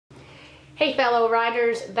Hey fellow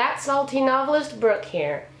writers, that salty novelist Brooke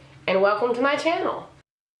here, and welcome to my channel.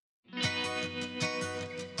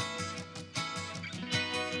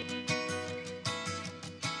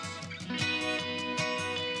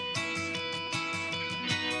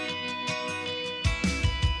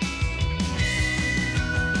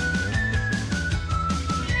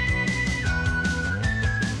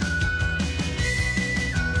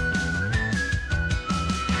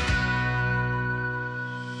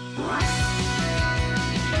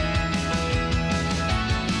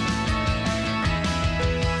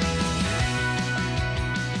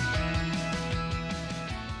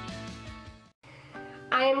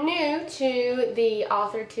 I am new to the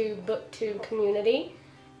AuthorTube, BookTube community,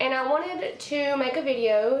 and I wanted to make a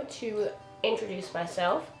video to introduce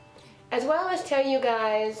myself, as well as tell you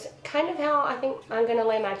guys kind of how I think I'm going to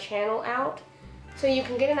lay my channel out, so you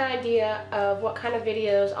can get an idea of what kind of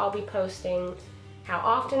videos I'll be posting, how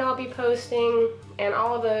often I'll be posting, and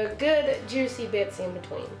all of the good juicy bits in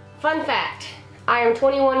between. Fun fact, I am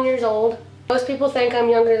 21 years old. Most people think I'm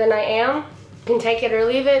younger than I am. You can take it or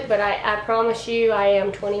leave it, but I promise you I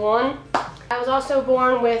am 21. I was also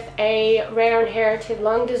born with a rare inherited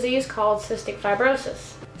lung disease called cystic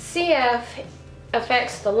fibrosis. CF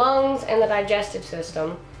affects the lungs and the digestive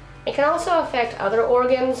system. It can also affect other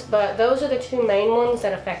organs, but those are the two main ones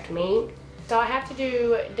that affect me. So I have to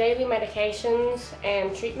do daily medications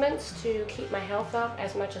and treatments to keep my health up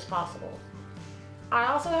as much as possible. I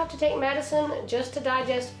also have to take medicine just to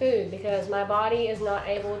digest food because my body is not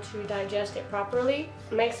able to digest it properly.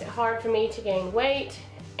 It makes it hard for me to gain weight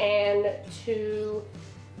and to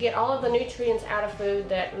get all of the nutrients out of food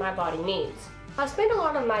that my body needs. I spend a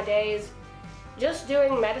lot of my days just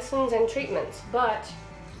doing medicines and treatments, but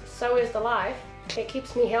so is the life. If it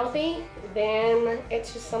keeps me healthy, then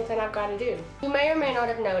it's just something I've got to do. You may or may not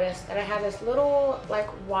have noticed that I have this little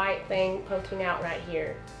white thing poking out right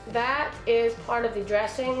here. That is part of the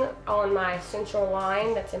dressing on my central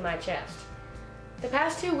line that's in my chest. The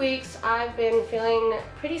past 2 weeks I've been feeling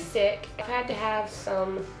pretty sick. I've had to have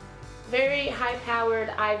some very high-powered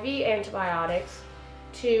IV antibiotics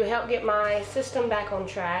to help get my system back on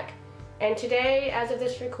track. And today, as of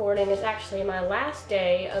this recording, is actually my last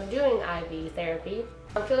day of doing IV therapy.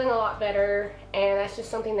 I'm feeling a lot better, and that's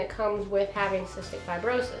just something that comes with having cystic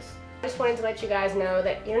fibrosis. I just wanted to let you guys know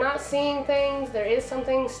that you're not seeing things, there is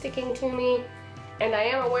something sticking to me, and I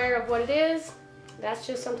am aware of what it is. That's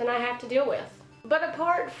just something I have to deal with. But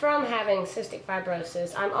apart from having cystic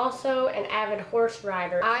fibrosis, I'm also an avid horse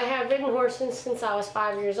rider. I have ridden horses since I was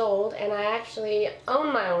 5 years old, and I actually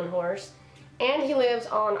own my own horse. And he lives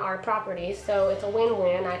on our property, so it's a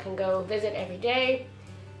win-win. I can go visit every day.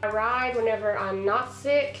 I ride whenever I'm not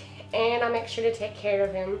sick, and I make sure to take care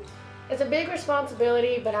of him. It's a big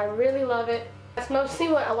responsibility, but I really love it. That's mostly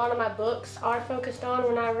what a lot of my books are focused on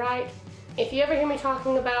when I write. If you ever hear me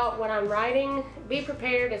talking about what I'm writing, be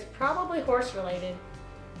prepared, it's probably horse-related.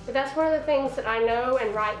 But that's one of the things that I know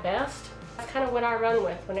and write best. That's kind of what I run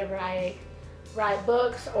with whenever I write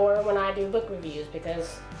books or when I do book reviews,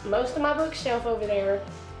 because most of my bookshelf over there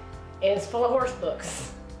is full of horse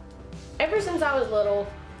books. Ever since I was little,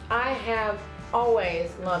 I have always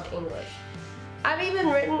loved English. I've even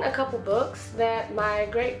written a couple books that my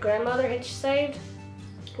great-grandmother had saved,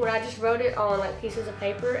 where I just wrote it on pieces of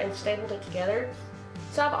paper and stapled it together.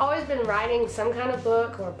 So I've always been writing some kind of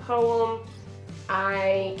book or poem.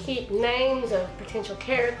 I keep names of potential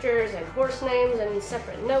characters and horse names in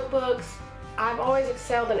separate notebooks. I've always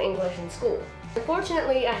excelled in English in school.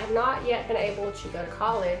 Unfortunately, I have not yet been able to go to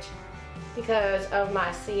college because of my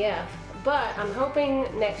CF, but I'm hoping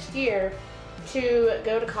next year to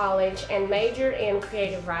go to college and major in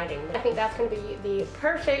creative writing. I think that's going to be the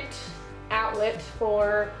perfect outlet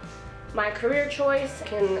for my career choice. I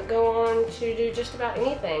can go on to do just about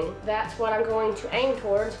anything. That's what I'm going to aim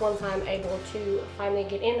towards once I'm able to finally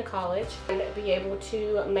get into college and be able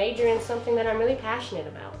to major in something that I'm really passionate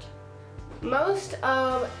about. Most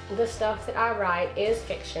of the stuff that I write is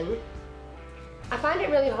fiction. I find it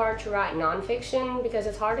really hard to write nonfiction because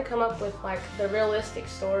it's hard to come up with the realistic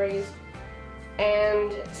stories.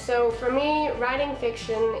 And so for me, writing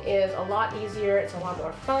fiction is a lot easier, it's a lot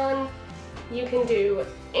more fun. You can do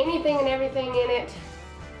anything and everything in it,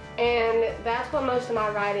 and that's what most of my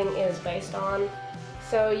writing is based on.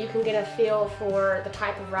 So you can get a feel for the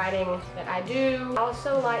type of writing that I do. I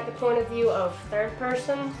also like the point of view of third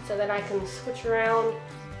person so that I can switch around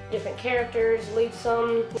different characters, leave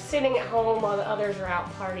some sitting at home while the others are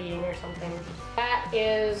out partying or something. That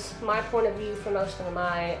is my point of view for most of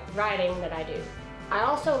my writing that I do. I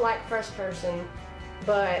also like first person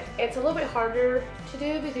but it's a little bit harder to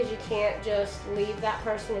do because you can't just leave that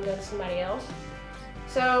person and go to somebody else.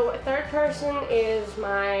 So third person is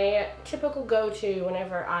my typical go-to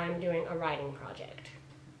whenever I'm doing a writing project.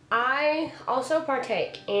 I also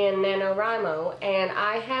partake in NaNoWriMo, and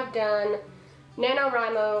I have done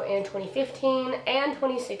NaNoWriMo in 2015 and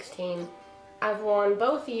 2016. I've won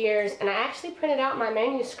both years, and I actually printed out my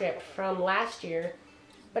manuscript from last year,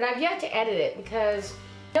 but I've yet to edit it because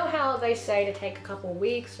you know how they say to take a couple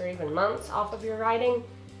weeks or even months off of your writing?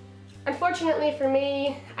 Unfortunately for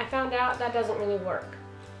me, I found out that doesn't really work.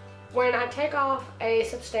 When I take off a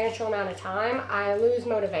substantial amount of time, I lose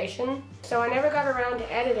motivation. So I never got around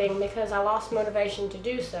to editing because I lost motivation to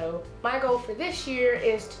do so. My goal for this year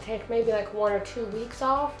is to take maybe like 1 or 2 weeks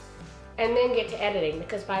off and then get to editing,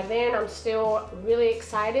 because by then I'm still really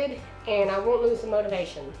excited and I won't lose the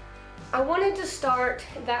motivation. I wanted to start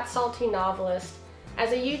That Salty Novelist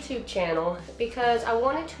as a YouTube channel because I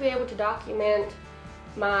wanted to be able to document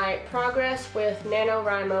my progress with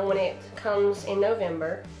NaNoWriMo when it comes in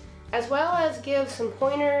November, as well as give some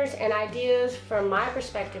pointers and ideas from my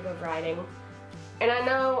perspective of writing. And I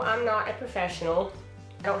know I'm not a professional,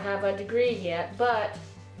 I don't have a degree yet, but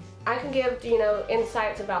I can give,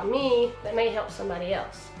 insights about me that may help somebody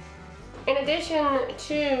else. In addition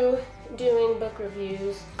to doing book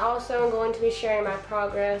reviews, I also am going to be sharing my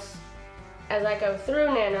progress as I go through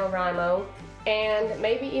NaNoWriMo, and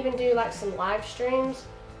maybe even do like some live streams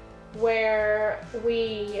where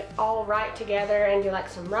we all write together and do like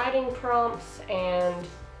some writing prompts and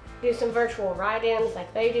do some virtual write-ins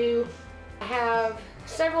like they do. I have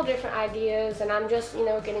several different ideas and I'm just,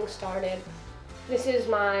 getting started. This is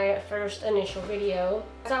my first initial video.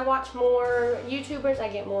 As I watch more YouTubers, I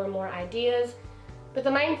get more and more ideas, but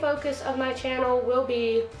the main focus of my channel will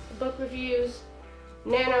be book reviews,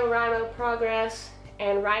 NaNoWriMo progress,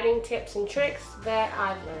 and writing tips and tricks that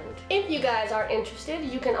I've learned. If you guys are interested,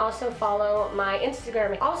 you can also follow my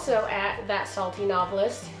Instagram, also at That Salty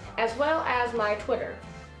Novelist, as well as my Twitter.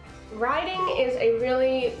 Writing is a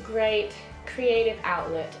really great creative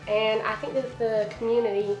outlet, and I think that the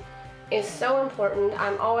community is so important.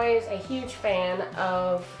 I'm always a huge fan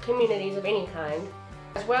of communities of any kind.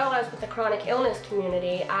 As well as with the chronic illness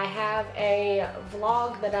community, I have a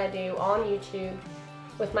vlog that I do on YouTube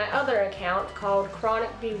with my other account called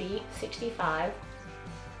Chronic Beauty 65,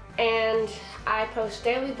 and I post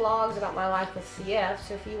daily vlogs about my life with CF,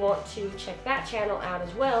 so if you want to check that channel out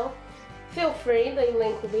as well, feel free. The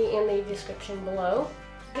link will be in the description below.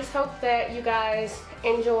 I just hope that you guys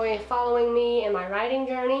enjoy following me in my writing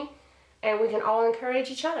journey, and we can all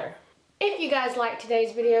encourage each other. If you guys liked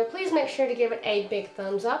today's video, please make sure to give it a big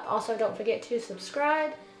thumbs up. Also, don't forget to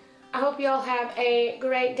subscribe. I hope you all have a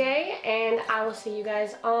great day, and I will see you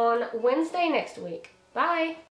guys on Wednesday next week. Bye!